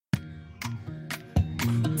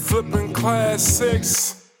Flipping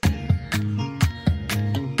classics.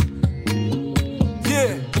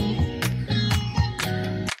 Yeah.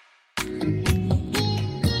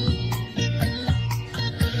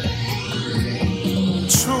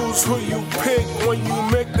 Choose who you pick when you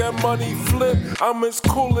make that money flip. I'm as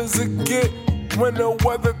cool as it get when the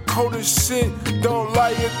weather cold as shit. Don't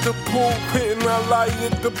lie at the pulpit and I lie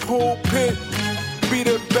at the pulpit. Be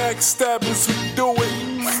the backstabbers who do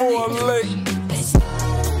it for a lick.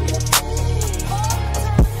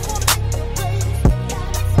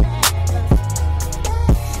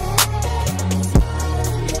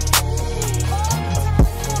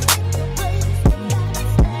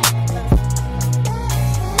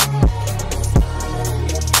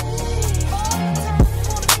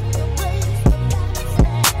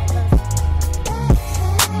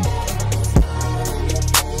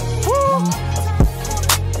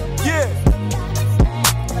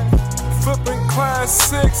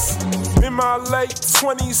 Classics in my late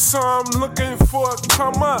 20s, so I'm looking for a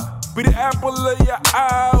come up. Be the apple of your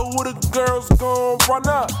eye, who the girls gon' run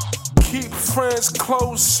up. Keep friends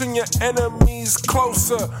close and your enemies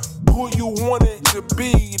closer. Who you wanted to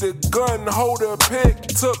be, the gun holder pick.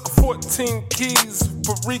 Took 14 keys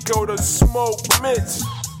for Rico to smoke Mitch.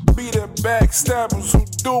 Be the backstabbers who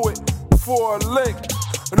do it for a lick.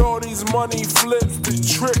 And all these money flips, the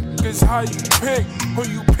trick is how you pick. Who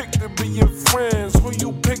you pick to be your friends, who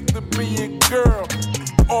you pick to be your girl.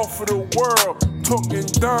 Off of the world, talking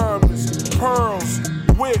diamonds, pearls,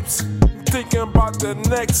 whips. Thinking about the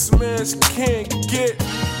next man's can't get.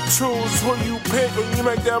 Choose who you pick when you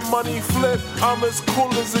make that money flip. I'm as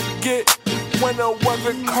cool as it get when the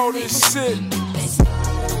weather cold as shit.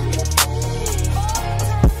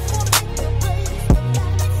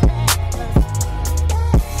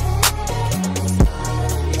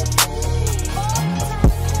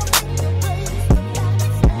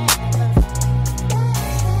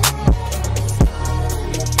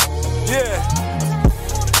 Yeah.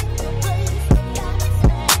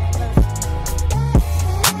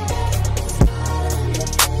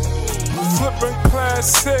 Flipping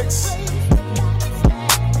classics.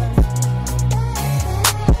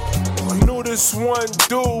 I knew this one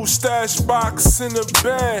dude, stash box in the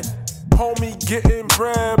bed. Homie getting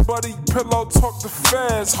bread, buddy pillow talk to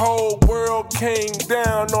fans. Whole world came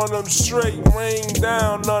down on him, straight rain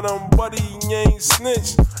down on him. Buddy ain't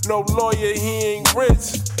snitch, no lawyer, he ain't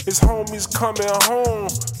rich. His homies coming home.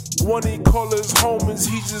 When he call his homies,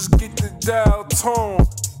 he just get the dial tone.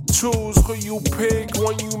 Choose who you pick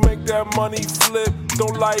when you make that money flip.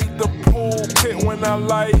 Don't light the pulpit when I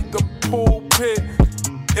light the pulpit.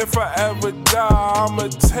 If I ever die, I'ma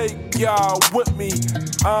take y'all with me.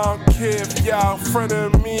 I don't care if y'all friend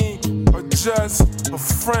of me or just a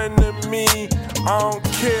friend of me. I don't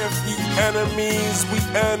care if we enemies, we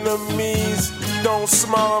enemies. Don't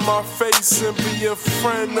smile on my face and be a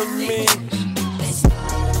friend of me.